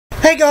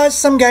Hey guys,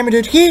 some gamer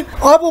dude here.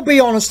 I will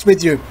be honest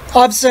with you.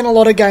 I've seen a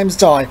lot of games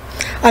die.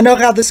 I know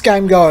how this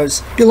game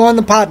goes. You learn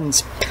the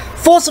patterns.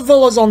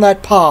 Forceville is on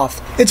that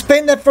path. It's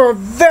been there for a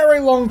very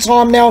long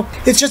time now.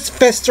 It's just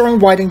festering,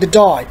 waiting to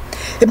die.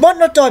 It might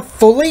not die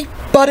fully,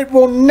 but it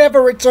will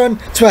never return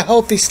to a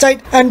healthy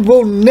state and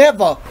will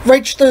never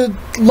reach the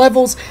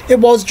levels it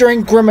was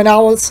during Grim and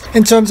Alice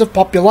in terms of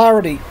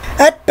popularity.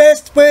 At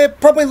best, we're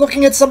probably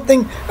looking at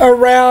something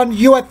around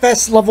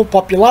UFS level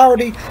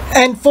popularity,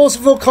 and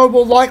Forceville Co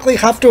will likely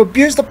have to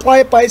abuse the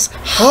player base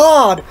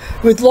hard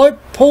with low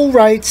pull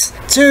rates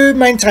to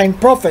maintain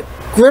profit.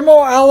 Grim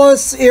or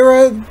Alice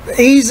era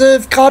ease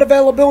of card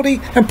availability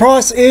and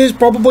price is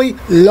probably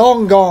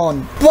long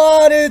gone,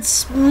 but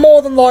it's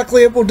more than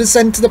likely it will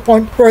descend to the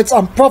point where it's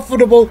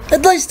unprofitable,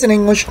 at least in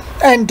English,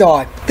 and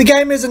die. The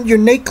game isn't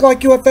unique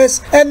like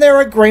UFS, and there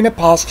are greener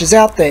pastures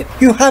out there.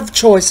 You have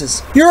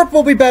choices. Europe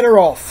will be better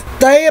off.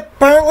 They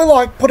apparently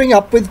like putting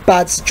up with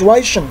bad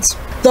situations,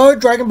 though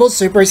Dragon Ball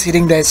Super is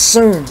hitting theirs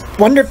soon.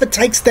 Wonder if it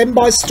takes them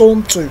by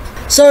storm too.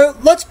 So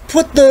let's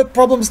put the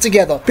problems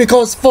together,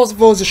 because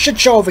Forceville is a shit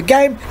show of a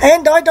game,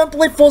 and I don't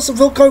believe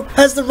Forceville Co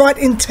has the right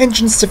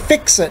intentions to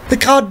fix it. The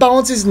card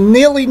balance is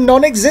nearly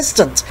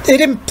non-existent.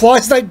 It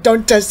implies they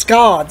don't test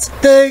cards.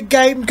 The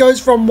game goes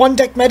from one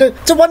deck meta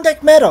to one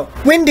deck meta.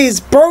 Wind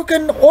is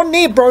broken or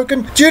near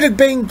broken due to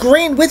being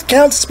green with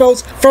counter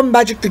spells from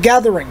Magic the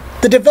Gathering.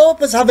 The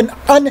developers have an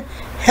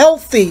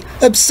unhealthy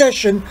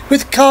obsession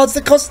with cards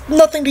that cost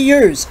nothing to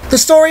use. The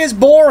story is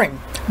boring,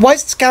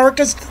 wastes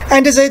characters,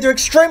 and is either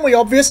extremely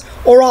obvious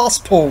or ass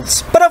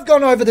pulls. But I've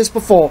gone over this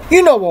before.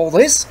 You know all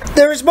this.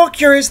 There is more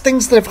curious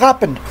things that have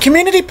happened.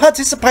 Community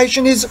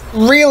participation is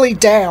really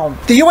down.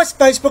 The US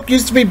Facebook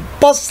used to be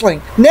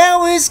bustling.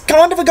 Now is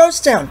kind of a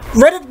ghost town.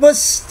 Reddit was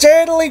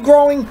steadily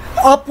growing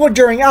upward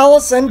during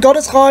Alice and got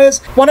as high as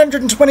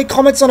 120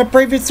 comments on a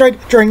previous thread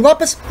during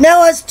Lapis.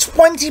 Now has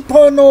 20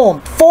 per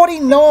norm.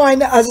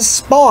 49 as a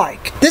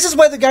spike. This is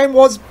where the game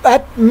was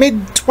at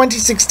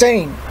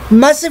mid-2016.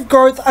 Massive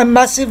growth and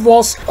massive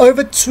loss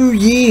over 2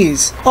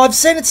 years. I've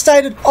seen it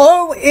stated,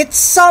 oh, it's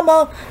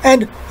summer,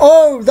 and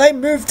oh, they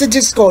moved to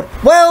Discord.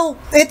 Well,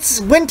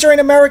 it's winter in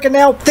America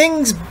now.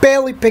 Things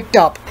barely picked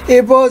up.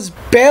 It was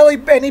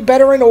barely any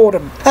better in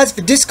autumn. As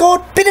for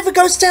Discord, bit of a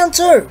ghost town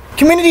too.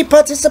 Community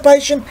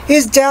participation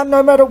is down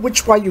no matter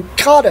which way you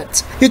cut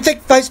it. You'd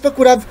think Facebook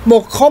would have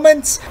more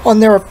comments on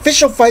their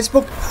official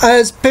Facebook,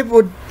 as people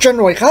would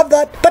generally have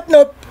that, but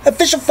nope.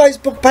 Official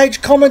Facebook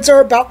page comments are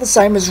about the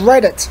same as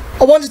Reddit.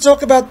 I want to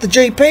talk about the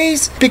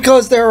GPs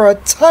because there are a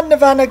ton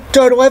of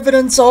anecdotal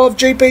evidence of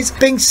GPs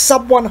being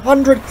sub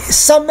 100,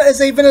 some as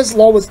even as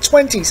low as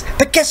 20s.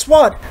 But guess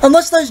what?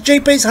 Unless those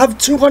GPs have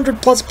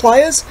 200 plus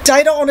players,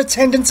 data on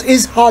attendance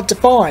is hard to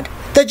find.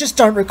 They just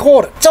don't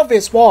record it. It's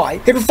obvious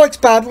why. It reflects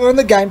badly on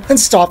the game and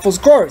stifles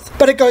growth.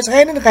 But it goes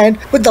hand in hand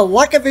with the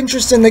lack of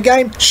interest in the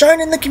game shown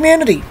in the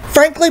community.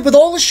 Frankly, with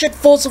all the shit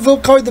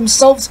Forceville Co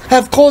themselves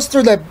have caused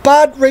through their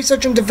bad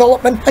research and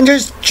development and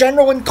just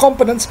general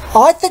incompetence,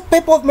 I think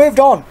people have moved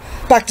on.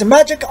 Back to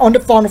Magic, onto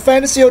Final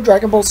Fantasy or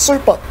Dragon Ball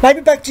Super. Maybe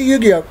back to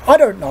Yu-Gi-Oh! I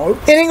don't know.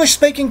 In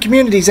English-speaking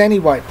communities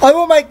anyway. I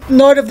will make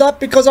note of that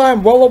because I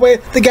am well aware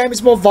the game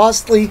is more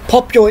vastly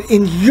popular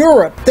in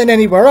Europe than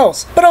anywhere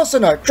else. But also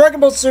no, Dragon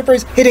Ball Super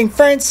is hitting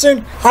France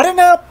soon. I don't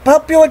know how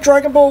popular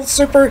Dragon Ball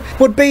Super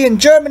would be in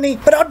Germany,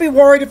 but I'd be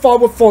worried if I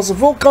were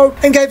Forceville Co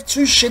and gave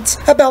two shits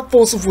about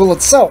Forceville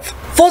itself.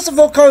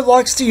 Forceville Co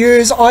likes to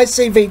use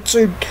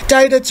ICV2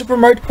 data to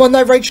promote when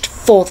they reached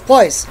 4th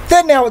place.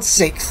 They're now at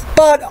 6th,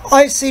 but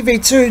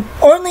ICV2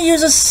 only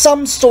uses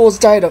some stores'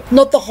 data,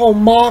 not the whole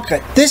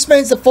market. This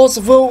means that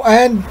Forceville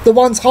and the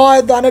ones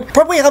higher than it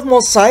probably have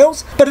more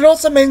sales, but it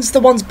also means the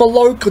ones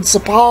below could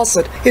surpass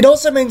it. It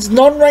also means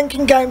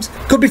non-ranking games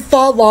could be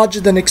far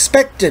larger than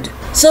expected.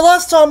 So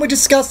last time we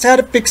discussed how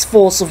to fix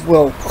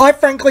Forceville. I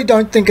frankly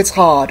don't think it's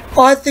hard.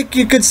 I think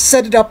you could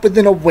set it up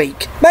within a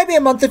week. Maybe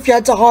a month if you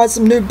had to hire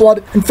some new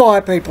blood and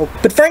fire people.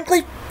 But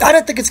frankly, I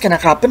don't think it's going to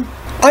happen.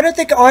 I don't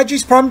think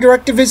IG's prime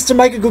directive is to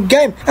make a good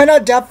game, and I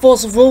doubt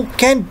Forceville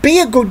can be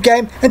a good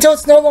game until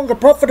it's no longer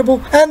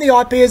profitable and the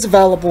IP is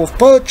available for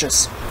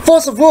purchase.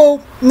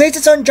 Forceville needs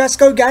its own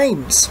Jasco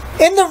games.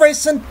 In the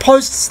recent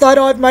posts that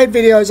I've made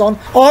videos on,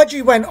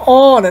 IG went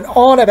on and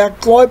on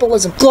about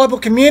globalism, global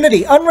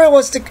community,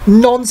 unrealistic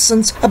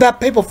nonsense about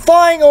people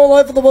flying all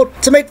over the world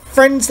to meet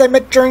friends they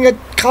met during a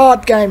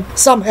card game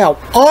somehow.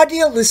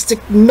 Idealistic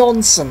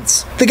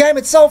nonsense. The game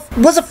itself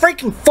was a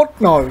freaking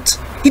footnote.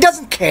 He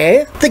doesn't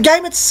care. The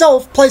game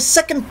itself plays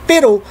second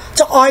fiddle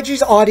to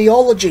IG's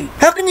ideology.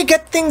 How can you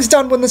get things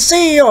done when the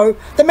CEO,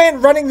 the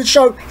man running the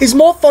show, is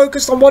more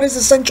focused on what is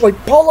essentially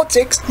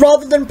politics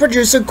rather than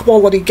produce a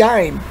quality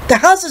game? The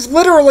house is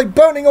literally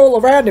burning all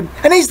around him,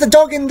 and he's the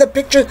dog in the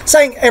picture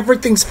saying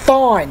everything's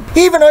fine.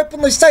 He even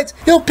openly states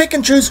he'll pick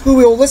and choose who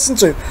he'll listen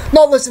to,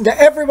 not listen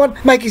to everyone,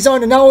 make his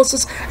own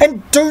analysis,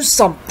 and do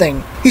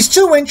something. He's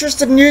too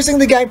interested in using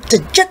the game to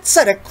jet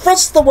set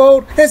across the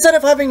world instead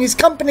of having his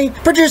company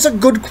produce a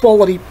good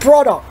quality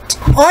product.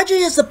 IG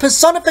is the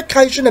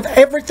personification of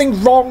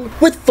everything wrong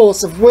with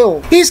Force of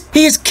Will. He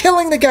is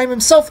killing the game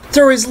himself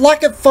through his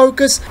lack of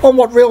focus on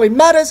what really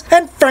matters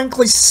and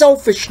frankly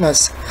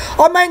selfishness.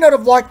 I may not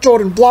have liked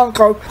Jordan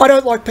Blanco, I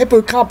don't like people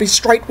who can't be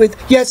straight with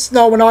yes,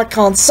 no and I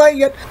can't say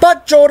it,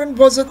 but Jordan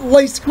was at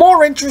least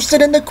more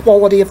interested in the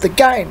quality of the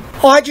game.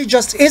 IG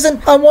just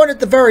isn't and won't at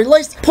the very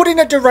least put in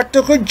a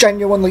director who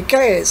genuinely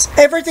cares.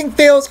 Everything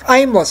feels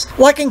aimless,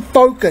 lacking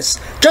focus.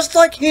 Just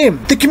like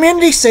him, the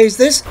community sees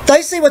this,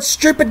 they see what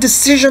stupid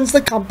decisions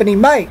the company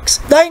makes.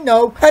 They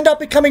know and are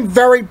becoming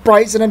very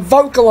brazen and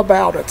vocal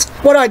about it.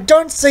 What I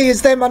don't see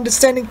is them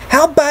understanding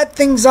how bad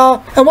things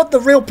are and what the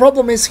real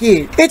problem is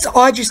here. It's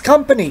IG's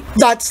company.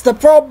 That's the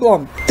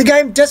problem. The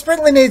game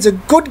desperately needs a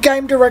good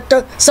game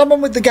director,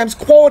 someone with the game's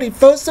quality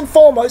first and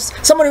foremost,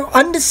 someone who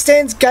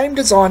understands game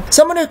design,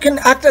 someone who can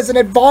act as an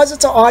advisor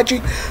to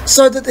IG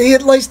so that he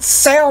at least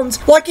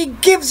sounds like he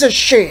gives a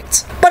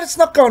shit. But it's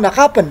not going to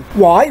happen.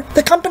 Why?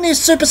 The company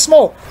is super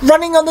small,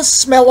 running on the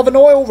smell of an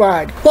oil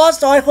rag.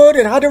 Last I heard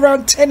it had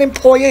around 10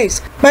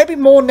 employees. Maybe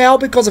more now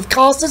because of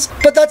casters,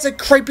 but that's a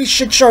creepy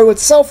shit show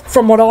itself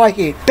from what I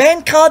hear.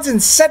 Ban cards in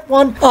Set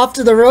 1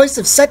 after the release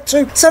of Set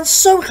 2 sounds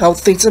so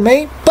healthy to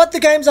me. But the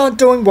games aren't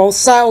doing well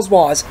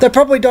sales-wise. They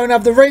probably don't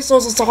have the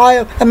resources to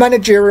hire a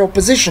managerial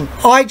position.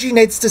 IG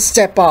needs to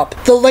step up.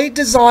 The lead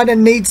designer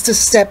needs to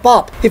step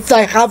up. If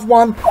they have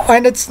one,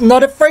 and it's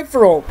not a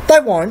free-for-all. They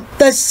won't.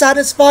 They're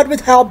satisfied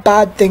with how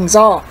bad things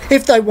are.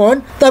 If they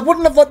weren't, they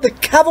wouldn't have let the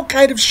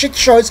cavalcade of shit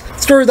shows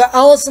through the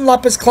Alice and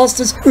Lapis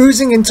clusters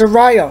oozing into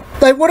Raya.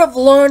 They would have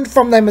learned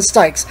from their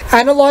mistakes,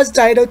 analysed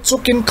data,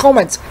 took in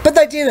comments, but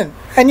they didn't.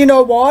 And you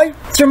know why?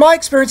 Through my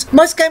experience,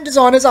 most game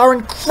designers are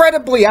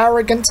incredibly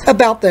arrogant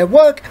about their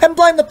work and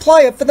blame the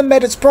player for the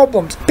meta's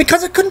problems,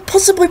 because it couldn't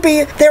possibly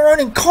be their own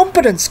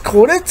incompetence,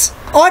 could it?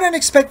 I don't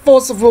expect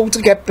Force of Will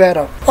to get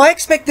better. I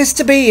expect this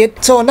to be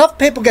it till enough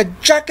people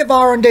get Jack of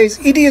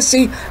R&D's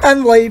idiocy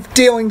and leave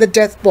dealing the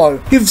death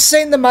blow. You've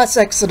seen the mass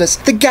exodus.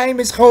 The game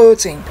is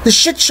hurting. The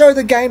shit show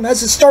the game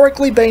has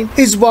historically been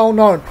is well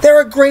known. There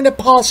are greener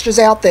pastures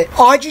out there.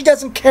 IG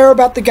doesn't care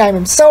about the game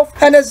himself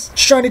and has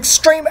shown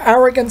extreme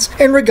arrogance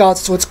in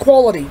regards to its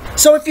quality.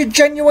 So if you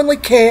genuinely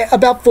care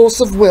about Force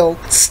of Will,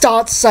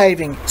 start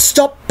saving.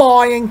 Stop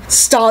buying,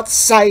 start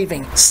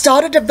saving.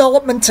 Start a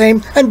development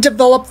team and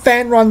develop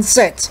fan-run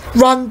sets.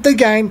 Run the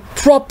game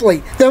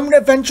properly. Then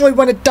eventually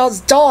when it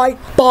does die,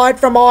 buy it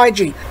from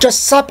IG.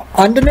 Just slap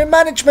under new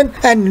management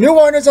and new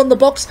owners on the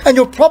box and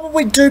you'll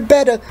probably do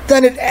better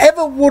than it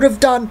ever would have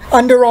done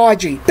under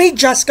IG. Be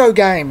Jasco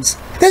Games.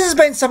 This has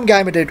been Some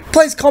Gamer Dude.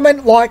 Please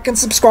comment, like and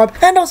subscribe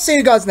and I'll see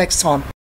you guys next time.